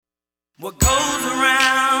What goes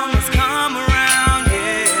around must come around,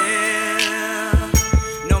 yeah.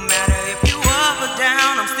 No matter if you up or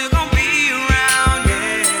down, I'm still gonna be around,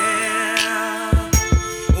 yeah.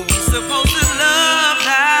 We supposed to love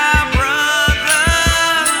our brother.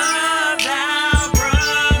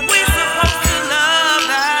 We supposed to love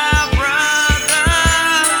our brother.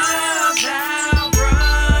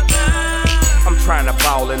 I'm trying to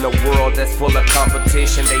ball in a world that's full of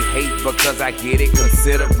competition. They hate because I get it,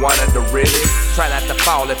 considered one of the realest. Try not to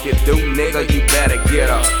fall, if you do, nigga, you better get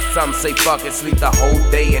up. Some say fuck it, sleep the whole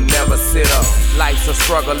day and never sit up. Life's a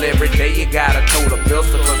struggle every day, you gotta tote a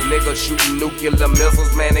pistol. Cause niggas shooting nuclear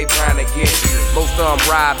missiles, man, they trying to get you. Most of them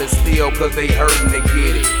rob and steal cause they hurting to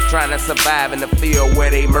get it. Trying to survive in the field where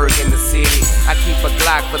they murking the city. I keep a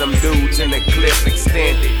Glock for them dudes in the clip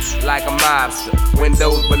extended. Like a mobster,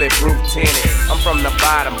 windows bulletproof tinted. I'm from the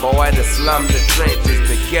bottom, boy, the slum, the trenches,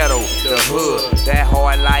 the ghetto, the hood. That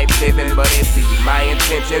hard life living, but it be my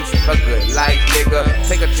intentions. A good life, nigga.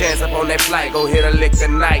 Take a chance up on that flight, go hit a lick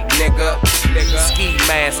tonight, nigga. Ski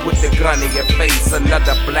mask with the gun in your face,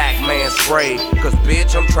 another black man spray. Cause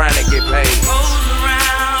bitch, I'm trying to get paid. Goes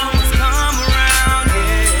around, must come around,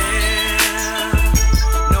 yeah.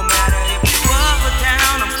 No matter if you up or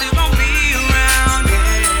down, I'm still gonna be around,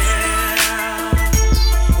 yeah.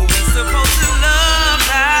 We supposed to love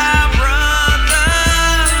our brother.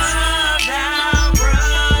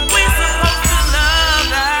 We supposed to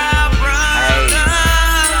love our brother.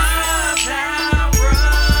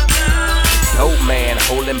 Dope man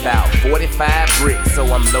holding about 45 bricks, so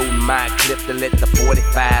I'm loading my clip to let the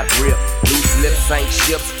 45 rip. Loose lips ain't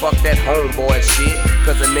ships, fuck that homeboy shit.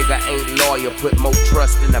 Cause a nigga ain't loyal, put more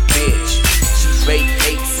trust in a bitch. She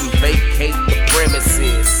vacates and vacate the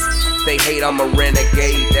premises. They hate I'm a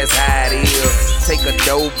renegade, that's how it is. Take a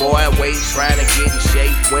dough boy away, trying to get in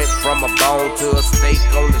shape. Went from a bone to a steak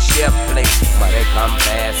on the chef plate. But they come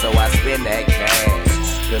fast, so I spend that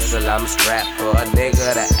cash. Just till I'm strapped for a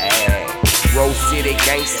nigga to add. Rose City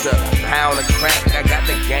gangster, pound of crack. I got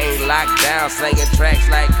the game locked down, slinging tracks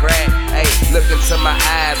like crack. Hey, look into my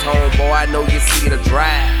eyes, homeboy, I know you see the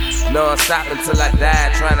drive. Non-stop until I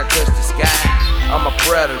die, trying to touch the sky. I'm a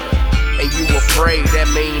predator, and you afraid.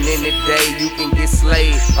 That mean any day you can get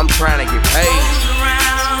slayed. I'm trying to get paid. Goes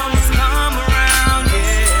around, must come around,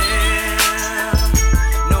 yeah.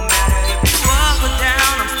 No matter if you up or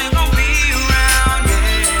down, I'm still gonna be around,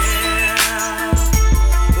 yeah.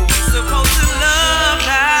 We supposed to love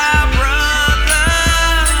our brother.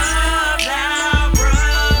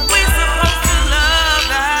 We supposed to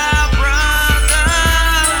love our brother.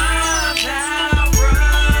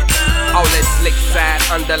 All that slick side,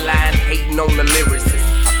 underline, hating on the lyricist.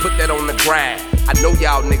 I put that on the grind. I know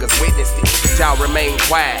y'all niggas witnessed it, but y'all remain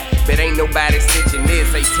quiet. But ain't nobody stitching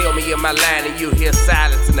this. They tell me in my line and you hear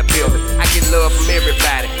silence in the building. I get love from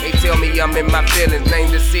everybody. They tell me I'm in my feelings.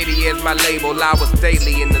 Name the city as my label. I was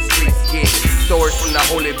daily in the streets getting stories from the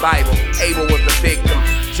Holy Bible. Abel was the victim.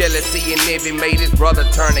 Jealousy and envy made his brother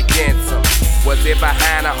turn against him. Was it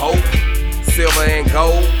behind a hope? Silver and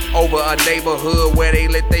gold over a neighborhood where they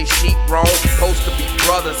let they sheep roam. Supposed to be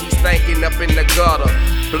brothers, he's thinking up in the gutter.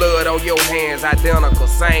 Blood on your hands, identical,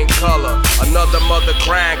 same color. Another mother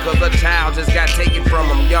crying cause her child just got taken from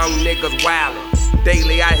him. Young niggas wildin',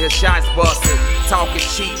 daily I hear shots bustin', talking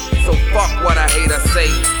cheap, so fuck what I hate to say.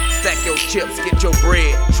 Stack your chips, get your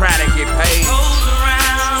bread, try to get paid.